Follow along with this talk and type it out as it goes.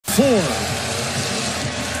4.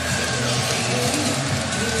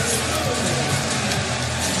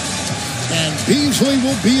 And Beasley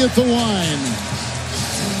will be at the line.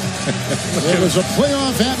 There was a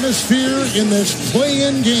playoff atmosphere in this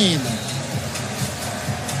play-in game.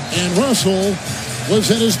 And Russell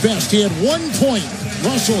was at his best. He had 1 point.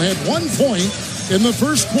 Russell had 1 point in the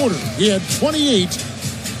first quarter. He had 28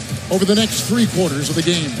 over the next 3 quarters of the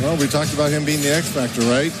game. Well, we talked about him being the X factor,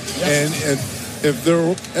 right? Yep. And if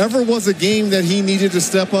there ever was a game that he needed to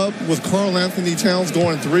step up with Karl Anthony Towns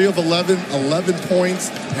going 3 of 11, 11 points,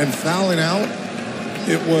 and fouling out,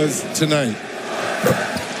 it was tonight.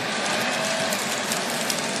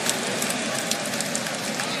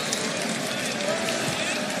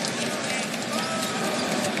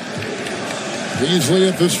 Beasley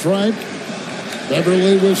at the stripe.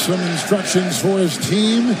 Beverley with some instructions for his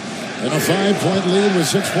team. And a 5-point lead with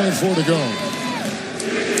 6.4 to go.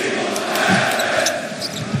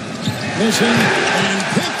 Missing and